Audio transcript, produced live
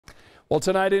Well,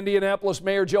 tonight, Indianapolis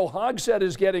Mayor Joe Hogsett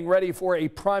is getting ready for a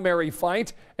primary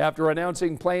fight after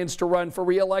announcing plans to run for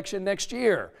re-election next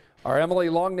year. Our Emily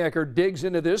Longnecker digs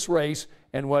into this race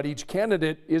and what each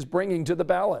candidate is bringing to the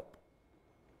ballot.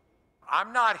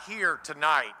 I'm not here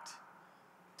tonight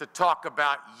to talk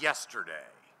about yesterday.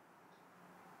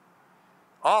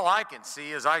 All I can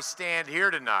see as I stand here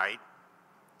tonight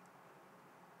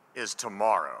is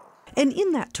tomorrow. And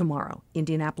in that tomorrow,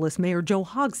 Indianapolis Mayor Joe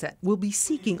Hogsett will be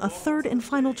seeking a third and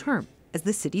final term as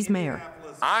the city's mayor.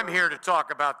 I'm here to talk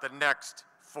about the next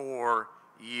 4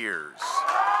 years.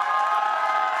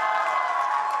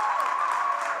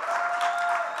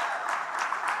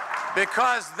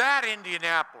 Because that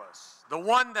Indianapolis, the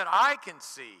one that I can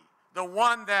see, the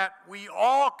one that we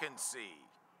all can see,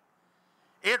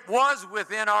 it was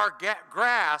within our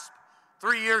grasp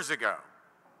 3 years ago.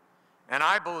 And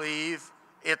I believe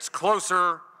it's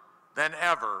closer than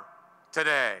ever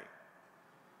today.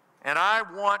 And I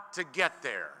want to get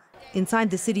there. Inside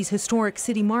the city's historic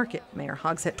city market, Mayor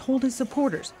Hogsett told his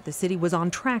supporters the city was on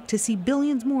track to see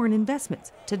billions more in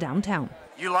investments to downtown.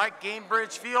 You like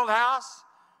Gamebridge Fieldhouse?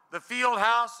 The field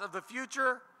house of the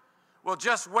future? Well,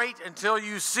 just wait until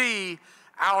you see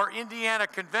our Indiana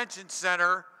Convention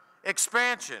Center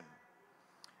expansion.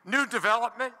 New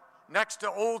development next to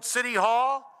Old City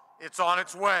Hall, it's on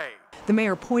its way. The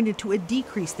mayor pointed to a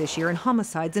decrease this year in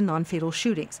homicides and non-fatal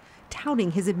shootings,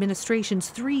 touting his administration's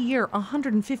 3-year,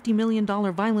 $150 million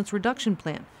violence reduction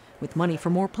plan, with money for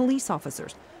more police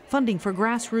officers, funding for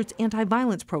grassroots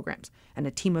anti-violence programs, and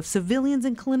a team of civilians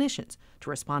and clinicians to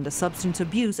respond to substance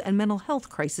abuse and mental health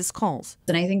crisis calls.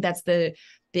 And I think that's the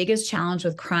biggest challenge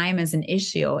with crime as an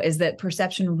issue, is that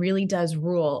perception really does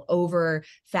rule over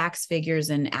facts, figures,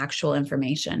 and actual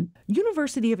information.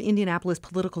 University of Indianapolis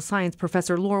political science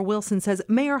professor Laura Wilson says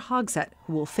Mayor Hogsett,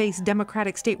 who will face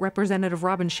Democratic State Representative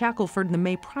Robin Shackleford in the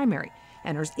May primary,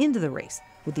 enters into the race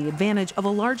with the advantage of a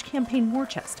large campaign war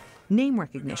chest, name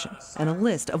recognition, and a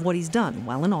list of what he's done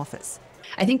while in office.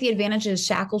 I think the advantages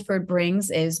Shackleford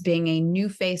brings is being a new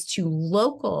face to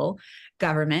local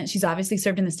government. She's obviously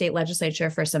served in the state legislature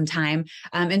for some time,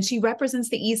 and she represents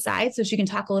the East Side, so she can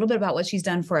talk a little bit about what she's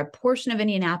done for a portion of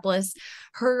Indianapolis.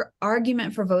 Her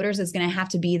argument for voters is going to have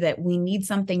to be that we need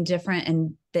something different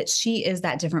and that she is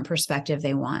that different perspective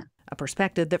they want. A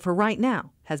perspective that for right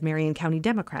now has Marion County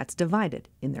Democrats divided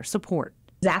in their support.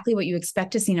 Exactly what you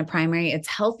expect to see in a primary. It's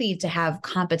healthy to have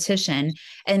competition,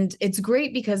 and it's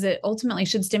great because it ultimately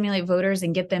should stimulate voters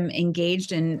and get them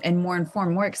engaged and more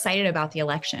informed, more excited about the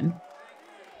election.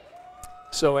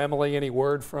 So, Emily, any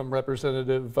word from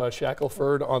Representative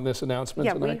Shackleford on this announcement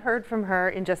tonight? Yeah, we heard from her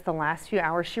in just the last few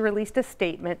hours. She released a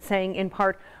statement saying, in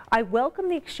part, "I welcome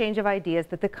the exchange of ideas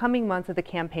that the coming months of the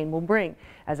campaign will bring.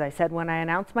 As I said when I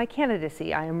announced my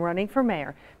candidacy, I am running for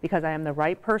mayor because I am the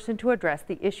right person to address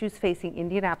the issues facing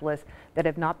Indianapolis that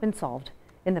have not been solved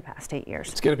in the past 8 years."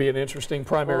 It's going to be an interesting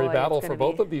primary battle for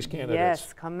both of these candidates.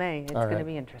 Yes, come May. It's going to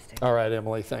be interesting. All right,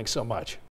 Emily, thanks so much.